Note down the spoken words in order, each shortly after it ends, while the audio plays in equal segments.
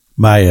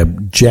My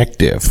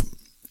objective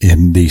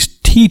in these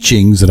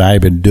teachings that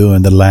I've been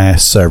doing the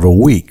last several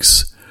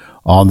weeks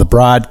on the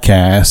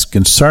broadcast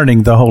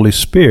concerning the Holy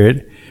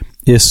Spirit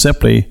is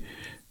simply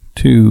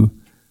to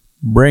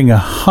bring a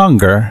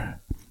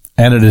hunger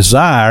and a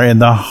desire in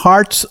the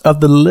hearts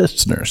of the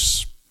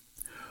listeners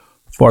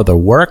for the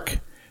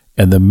work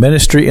and the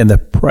ministry and the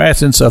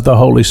presence of the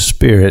Holy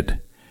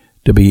Spirit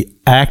to be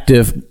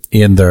active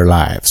in their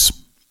lives.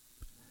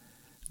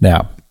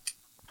 Now,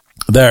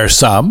 there are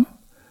some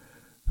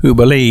who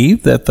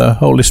believe that the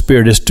Holy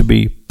Spirit is to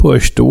be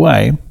pushed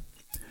away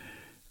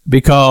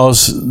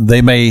because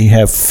they may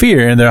have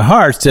fear in their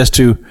hearts as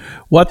to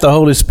what the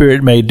Holy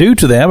Spirit may do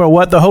to them or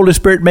what the Holy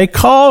Spirit may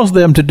cause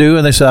them to do,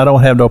 and they say, I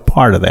don't have no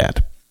part of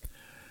that.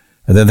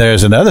 And then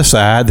there's another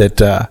side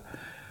that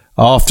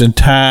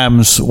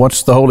oftentimes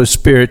wants the Holy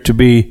Spirit to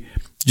be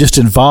just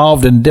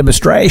involved in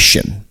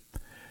demonstration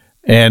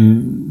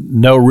and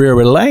no real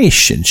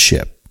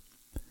relationship.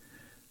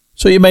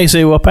 So you may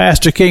say, well,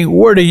 Pastor King,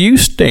 where do you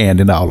stand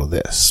in all of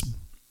this?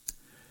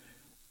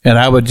 And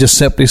I would just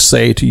simply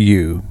say to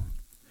you,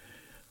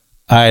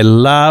 I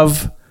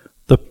love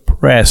the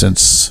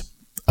presence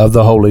of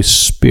the Holy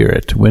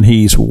Spirit when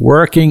He's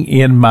working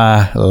in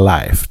my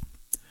life,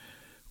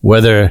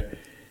 whether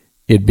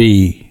it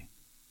be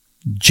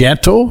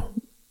gentle,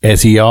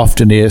 as He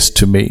often is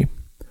to me,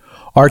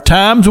 or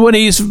times when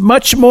He's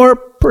much more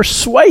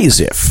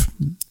persuasive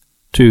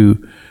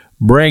to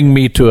bring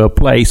me to a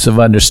place of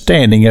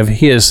understanding of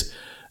His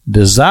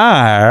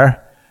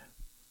desire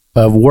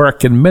of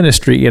work and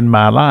ministry in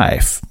my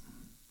life.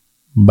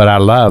 But I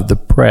love the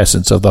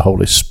presence of the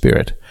Holy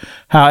Spirit,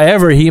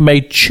 however He may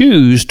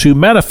choose to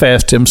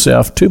manifest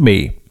Himself to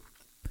me.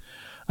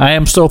 I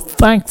am so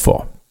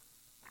thankful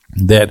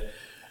that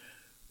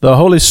the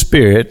Holy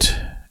Spirit,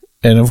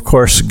 and of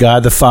course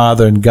God the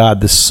Father and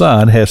God the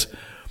Son, has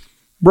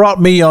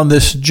brought me on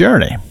this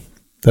journey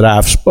that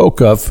I've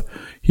spoke of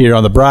here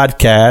on the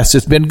broadcast.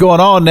 It's been going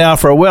on now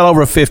for well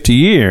over 50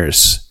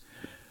 years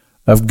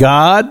of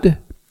God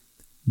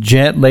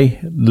gently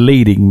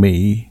leading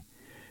me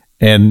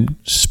and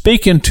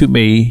speaking to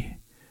me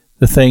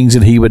the things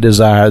that He would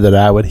desire that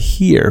I would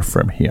hear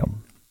from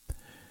Him.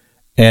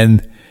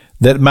 And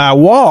that my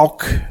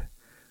walk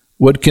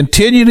would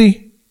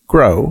continually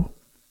grow,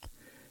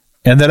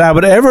 and that I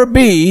would ever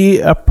be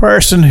a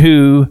person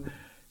who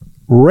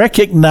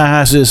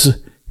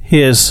recognizes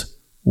His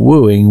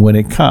wooing when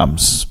it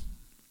comes.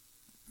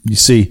 You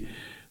see,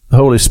 the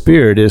Holy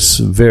Spirit is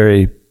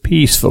very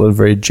peaceful and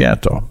very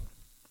gentle.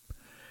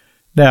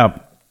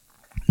 Now,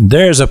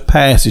 there's a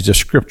passage of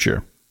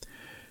Scripture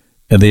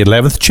in the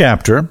 11th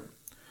chapter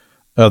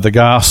of the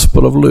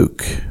Gospel of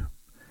Luke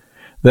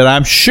that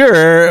I'm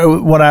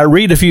sure when I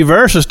read a few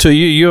verses to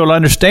you, you'll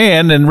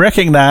understand and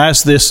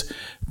recognize this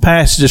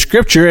passage of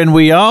Scripture, and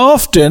we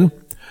often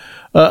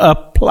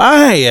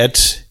apply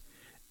it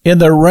in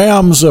the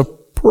realms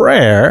of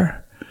prayer.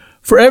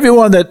 For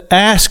everyone that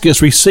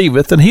asketh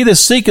receiveth, and he that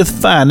seeketh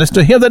findeth,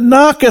 to him that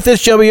knocketh it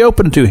shall be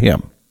opened to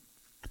him.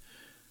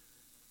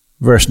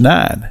 Verse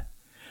 9,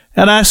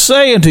 and I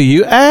say unto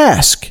you,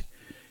 ask,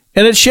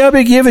 and it shall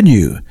be given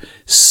you.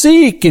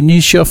 Seek, and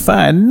ye shall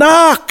find.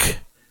 Knock,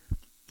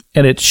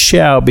 and it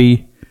shall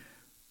be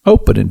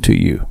opened unto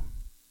you.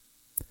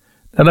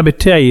 Now let me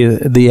tell you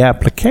the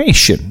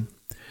application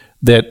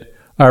that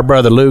our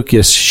brother Luke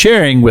is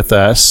sharing with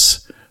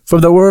us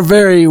from the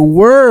very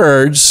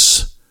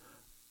words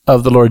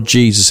of the Lord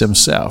Jesus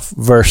Himself.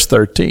 Verse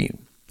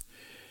 13.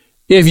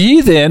 If ye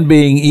then,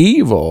 being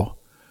evil,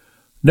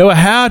 know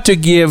how to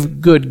give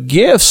good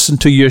gifts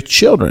unto your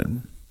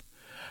children,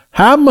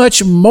 how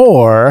much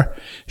more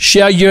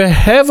shall your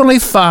heavenly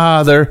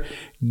Father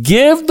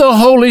give the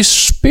Holy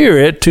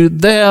Spirit to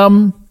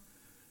them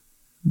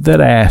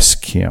that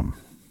ask Him?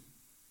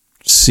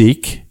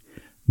 Seek,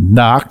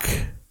 knock,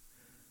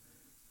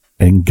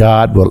 and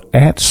God will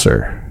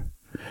answer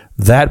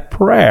that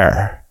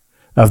prayer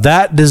of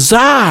that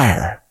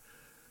desire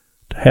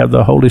to have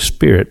the Holy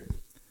Spirit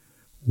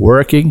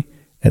working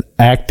and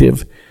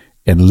active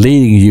and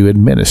leading you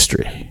in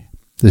ministry.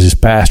 This is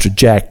Pastor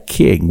Jack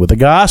King with the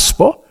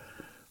gospel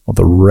on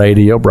the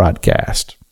radio broadcast.